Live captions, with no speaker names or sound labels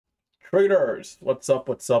Traders, what's up?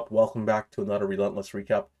 What's up? Welcome back to another Relentless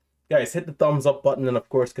recap. Guys, hit the thumbs up button and of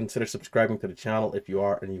course consider subscribing to the channel if you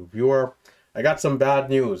are a new viewer. I got some bad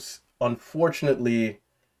news. Unfortunately,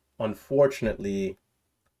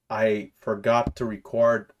 I forgot to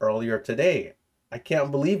record earlier today. I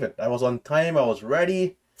can't believe it. I was on time. I was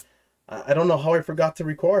ready. I don't know how I forgot to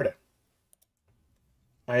record.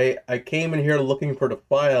 I came in here looking for the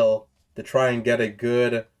file to try and get a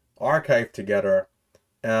good archive together,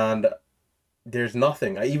 and there's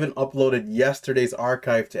nothing. I even uploaded yesterday's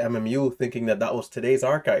archive to MMU thinking that that was today's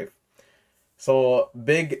archive. So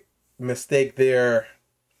big mistake there,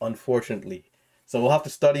 unfortunately. So we'll have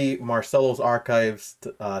to study Marcelo's archives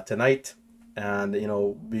tonight and,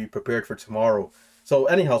 be prepared for tomorrow. So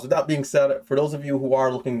anyhow, with that being said, for those of you who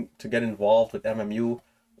are looking to get involved with MMU,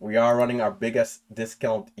 we are running our biggest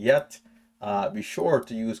discount yet. Be sure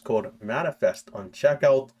to use code MANIFEST on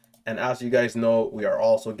checkout. And as you guys know, we are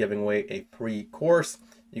also giving away a free course.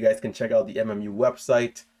 You guys can check out the MMU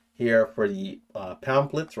website here for the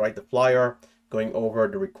pamphlets, right? The flyer, going over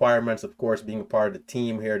the requirements, of course, being a part of the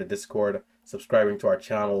team here, the Discord, subscribing to our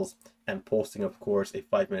channels, and posting, of course, a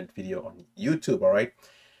 5-minute video on YouTube, all right?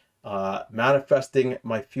 Manifesting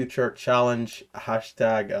my future challenge,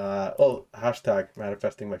 hashtag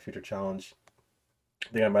manifesting my future challenge. I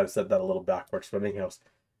think I might have said that a little backwards, but anyhow.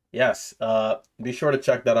 Yes, be sure to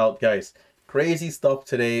check that out, guys. Crazy stuff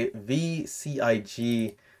today.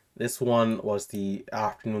 VCIG. This one was the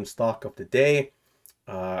afternoon stock of the day.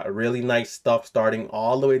 Really nice stuff, starting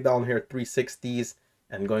all the way down here, 360s,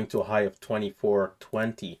 and going to a high of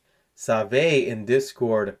 24.20. Save in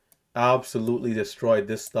Discord absolutely destroyed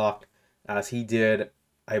this stock, as he did,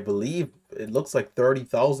 I believe, it looks like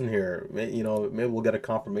 30,000 here. Maybe we'll get a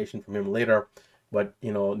confirmation from him later. But,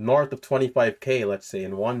 north of 25K, let's say,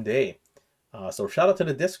 in one day. So shout out to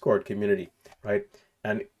the Discord community, right?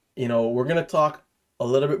 And, we're going to talk a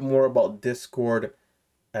little bit more about Discord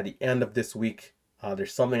at the end of this week.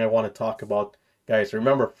 There's something I want to talk about. Guys,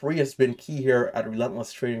 remember, free has been key here at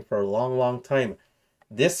Relentless Trading for a long, long time.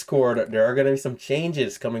 Discord, there are going to be some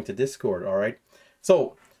changes coming to Discord, all right?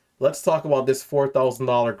 So let's talk about this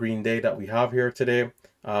 $4,000 green day that we have here today.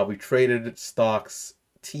 We traded stocks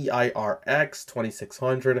TIRX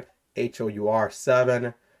 2600, HOUR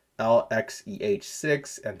 7, LXEH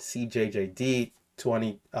 6, and CJJD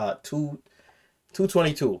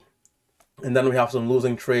 222. And then we have some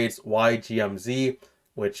losing trades, YGMZ,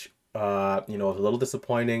 which is a little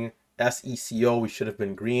disappointing. SECO, we should have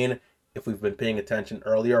been green if we've been paying attention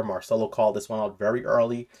earlier. Marcelo called this one out very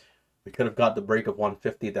early. We could have got the break of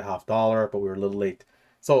 150 at the $0.50, but we were a little late.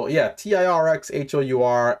 So yeah, TIRX,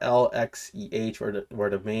 HOUR, LXEH were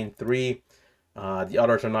the main three. The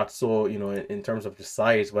others are not so, in terms of just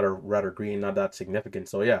size, whether red or green, not that significant.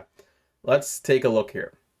 So yeah, let's take a look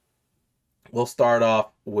here. We'll start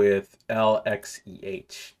off with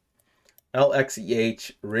LXEH.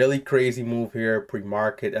 LXEH, really crazy move here,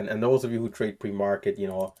 pre-market. And those of you who trade pre-market,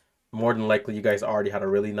 more than likely you guys already had a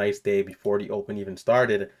really nice day before the open even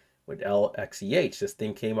started with LXEH. This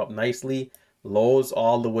thing came up nicely. Lows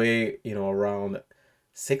all the way, around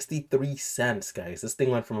 63 cents, guys. This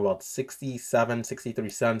thing went from about 67, 63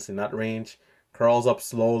 cents in that range. Curls up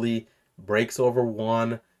slowly, breaks over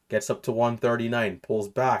 1, gets up to 139, pulls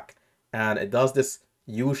back. And it does this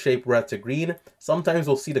U-shaped red to green. Sometimes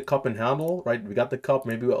we'll see the cup and handle, right? We got the cup,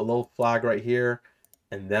 maybe a little flag right here,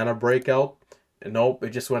 and then a breakout. And nope,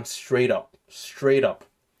 it just went straight up, straight up.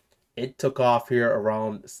 It took off here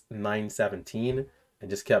around 917 and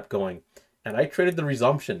just kept going. And I traded the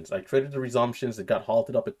resumptions. It got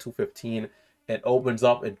halted up at 215. It opens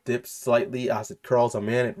up. It dips slightly as it curls. I'm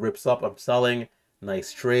in. It rips up. I'm selling.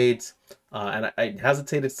 Nice trades. And I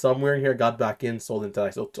hesitated somewhere in here. Got back in. Sold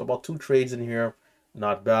into. So about 2 trades in here.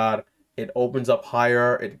 Not bad. It opens up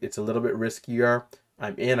higher. It's a little bit riskier.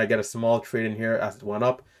 I'm in. I get a small trade in here as it went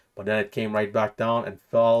up. But then it came right back down and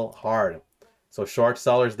fell hard. So short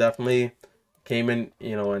sellers definitely came in,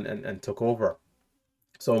 and took over.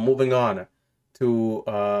 So moving on to,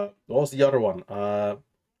 what was the other one?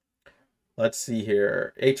 Let's see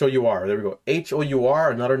here. HOUR. There we go.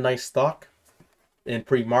 HOUR, another nice stock in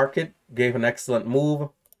pre-market. Gave an excellent move.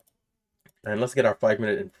 And let's get our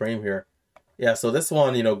 5-minute in frame here. Yeah, so this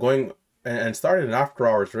one, going and started in after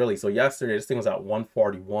hours, really. So yesterday, this thing was at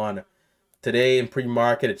 141. Today in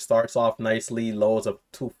pre-market, it starts off nicely. Lows of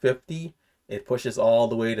 250. It pushes all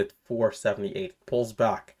the way to 478. Pulls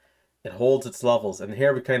back. It holds its levels, and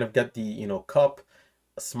here we kind of get the cup,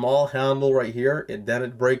 a small handle right here. Then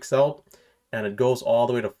it breaks out, and it goes all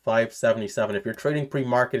the way to 577. If you're trading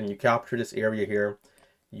pre-market and you capture this area here,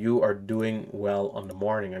 you are doing well on the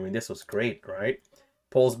morning. I mean, this was great, right?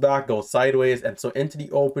 pulls back, goes sideways, and so into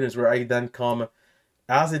the open is where I then come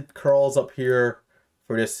as it curls up here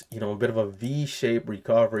for this, you know, a bit of a V-shaped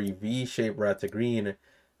recovery, V-shaped red to green.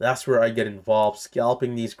 That's where I get involved,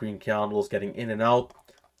 scalping these green candles, getting in and out,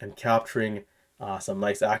 and capturing some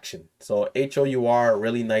nice action. So HOUR,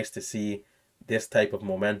 really nice to see this type of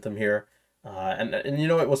momentum here. And you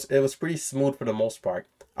know, it was pretty smooth for the most part.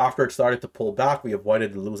 After it started to pull back, we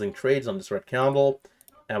avoided the losing trades on this red candle,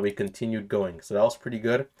 and we continued going. So that was pretty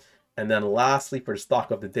good. And then lastly, for the stock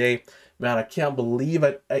of the day, man, I can't believe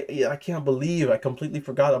it. I can't believe I completely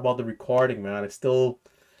forgot about the recording, man. It's still,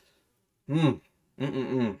 So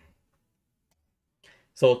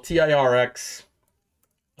TIRX,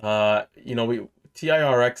 you know,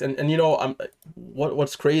 TIRX, and you know,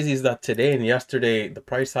 what's crazy is that today and yesterday the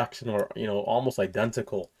price action were, you know, almost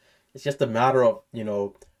identical. It's just a matter of, you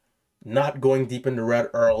know, not going deep in the red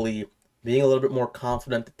early, being a little bit more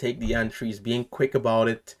confident to take the entries, being quick about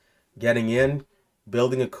it, getting in,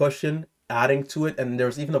 building a cushion, adding to it. And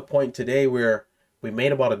there's even a point today where we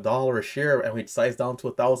made about $1 a share and we'd sized down to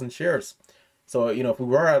 1,000 shares. So, you know, if we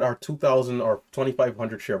were at our 2,000 or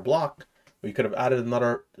 2,500 share block, we could have added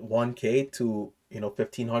another 1K to, you know,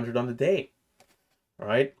 1,500 on the day. All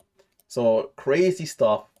right. So crazy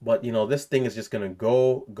stuff. But, you know, this thing is just going to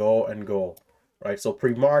go, and go. Right. So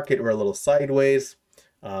pre-market, we're a little sideways.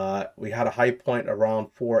 We had a high point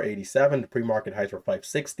around 487. The pre-market highs were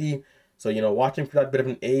 560. So, you know, watching for that bit of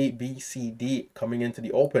an A, B, C, D coming into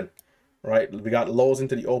the open. Right. We got lows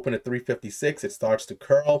into the open at 356. It starts to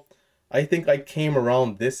curl. I think I came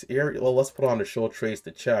around this area. Well, let's put on the show trades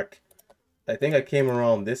to check. I think I came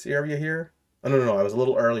around this area here. Oh, no, I was a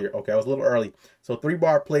little earlier. Okay, I was a little early. So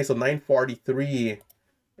 3-bar play, so 943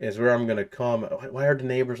 is where I'm going to come. Why are the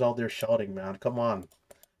neighbors out there shouting, man? Come on.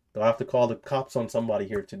 Do I have to call the cops on somebody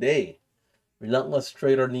here today? Relentless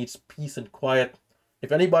trader needs peace and quiet.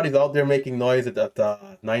 If anybody's out there making noise at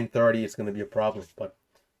 9:30, it's going to be a problem. But,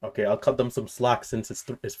 okay, I'll cut them some slack since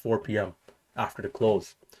it's 4 p.m. after the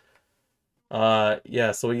close.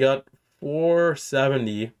 Yeah, so we got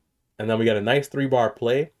 470, and then we got a nice 3-bar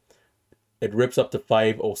play. It rips up to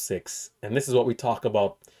 506, and this is what we talk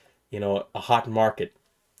about, you know, a hot market.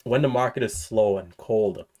 When the market is slow and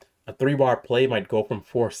cold, a 3-bar play might go from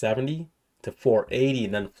 470 to 480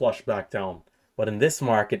 and then flush back down. But in this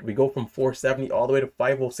market, we go from 470 all the way to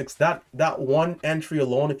 506. That one entry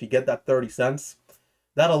alone, if you get that 30 cents,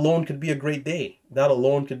 that alone could be a great day. That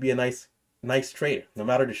alone could be a nice trade, no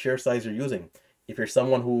matter the share size you're using. If you're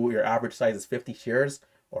someone who your average size is 50 shares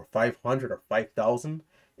or 500 or 5,000,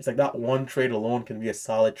 it's like that one trade alone can be a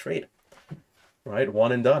solid trade, right?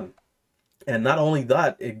 One and done. And not only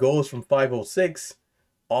that, it goes from 506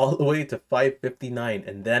 all the way to 559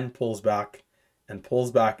 and then pulls back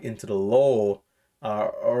into the low,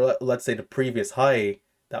 or let's say the previous high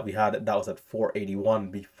that we had, that was at 481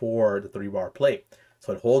 before the 3-bar play.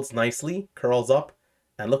 So it holds nicely, curls up,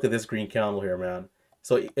 and look at this green candle here, man.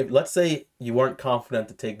 So if, let's say you weren't confident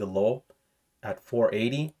to take the low at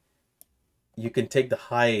 480, you can take the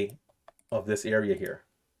high of this area here.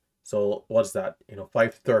 So what's that? You know,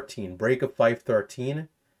 513, break of 513,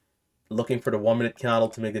 looking for the 1-minute candle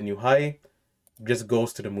to make the new high, just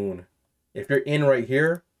goes to the moon. If you're in right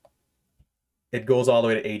here, it goes all the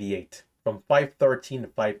way to 88, from 513 to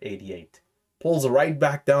 588, pulls right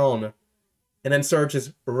back down, and then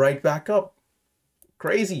surges right back up.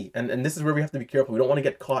 Crazy. And this is where we have to be careful. We don't want to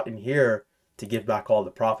get caught in here to give back all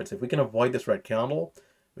the profits. If we can avoid this red candle,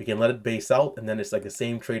 we can let it base out, and then it's like the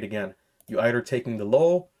same trade again. You either taking the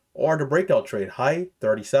low or the breakout trade. High,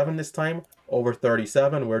 37 this time, over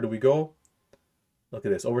 37. Where do we go? Look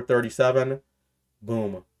at this, over 37.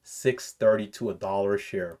 Boom, 632, $1 a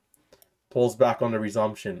share. Pulls back on the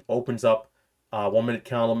resumption, opens up, 1-minute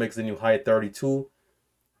candle makes the new high at 32,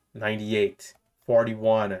 98,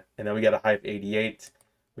 41, and then we got a high of 88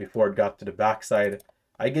 before it got to the backside.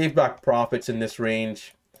 I gave back profits in this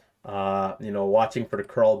range, you know, watching for the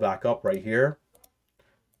curl back up right here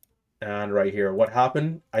and right here. What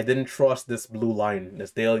happened? I didn't trust this blue line,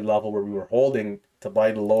 this daily level where we were holding to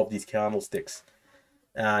buy the low of these candlesticks,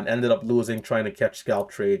 and ended up losing trying to catch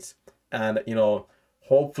scalp trades. And, you know,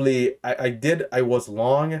 hopefully I was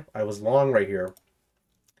long right here,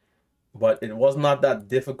 but it was not that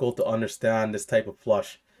difficult to understand this type of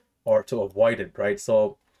flush or to avoid it, right?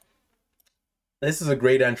 So this is a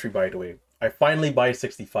great entry, by the way. I finally buy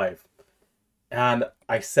 65, and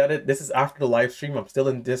I said it, this is after the live stream. I'm still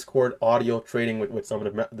in Discord audio trading with some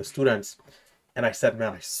of the students, and I said,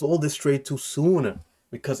 man, I sold this trade too soon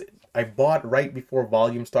because I bought right before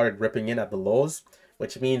volume started ripping in at the lows,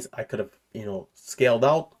 which means I could have, you know, scaled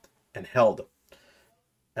out and held.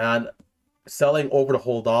 And selling over the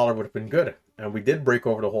whole dollar would have been good. And we did break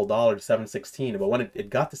over the whole dollar to 716. But when it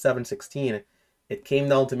got to 716, it came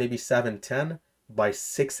down to maybe 710 by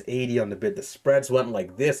 680 on the bid. The spreads went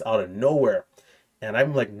like this out of nowhere. And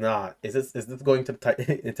I'm like, nah, is this going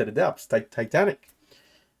to into the depths? Titanic.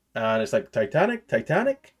 And it's like,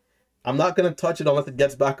 Titanic. I'm not going to touch it unless it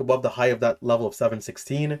gets back above the high of that level of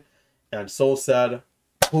 716. And so said,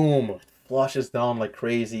 boom, flushes down like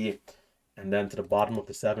crazy. And then to the bottom of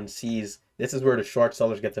the 7Cs. This is where the short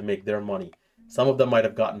sellers get to make their money. Some of them might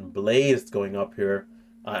have gotten blazed going up here.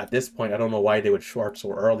 At this point, I don't know why they would short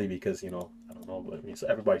so early because, you know, I don't know. But I mean, so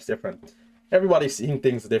everybody's different. Everybody's seeing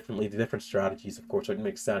things differently, the different strategies, of course, so it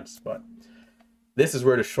makes sense. But this is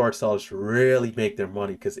where the short sellers really make their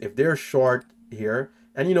money, because if they're short here,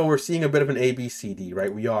 and, you know, we're seeing a bit of an ABCD,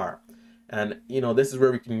 right? We are. And, you know, this is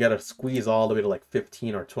where we can get a squeeze all the way to like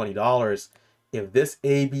 $15 or $20. If this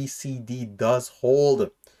ABCD does hold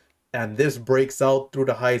and this breaks out through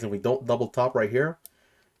the highs and we don't double top right here,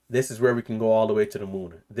 this is where we can go all the way to the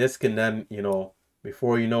moon. This can then, you know,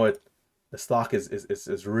 before you know it, the stock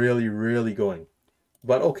is really, really going.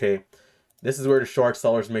 But okay, this is where the short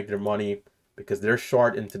sellers make their money, because they're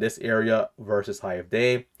short into this area versus high of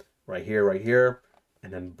day, right here,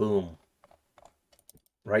 and then boom.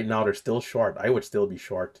 Right now they're still short. I would still be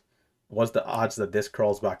short. What's the odds that this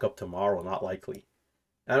curls back up tomorrow? Not likely.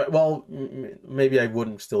 Well, maybe I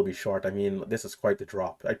wouldn't still be short. I mean, this is quite the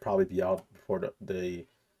drop. I'd probably be out before the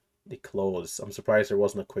close. I'm surprised there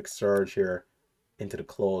wasn't a quick surge here into the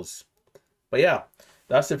close. But yeah,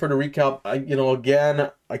 that's it for the recap. You know,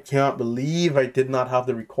 again, I can't believe I did not have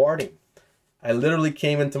the recording. I literally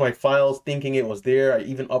came into my files thinking it was there. I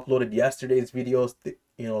even uploaded yesterday's videos,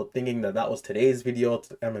 you know, thinking that was today's video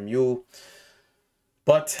to MMU.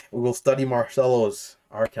 But we will study Marcelo's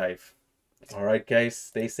archive. All right, guys,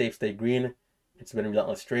 stay safe, stay green. It's been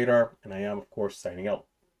Relentless Trader, and I am, of course, signing out.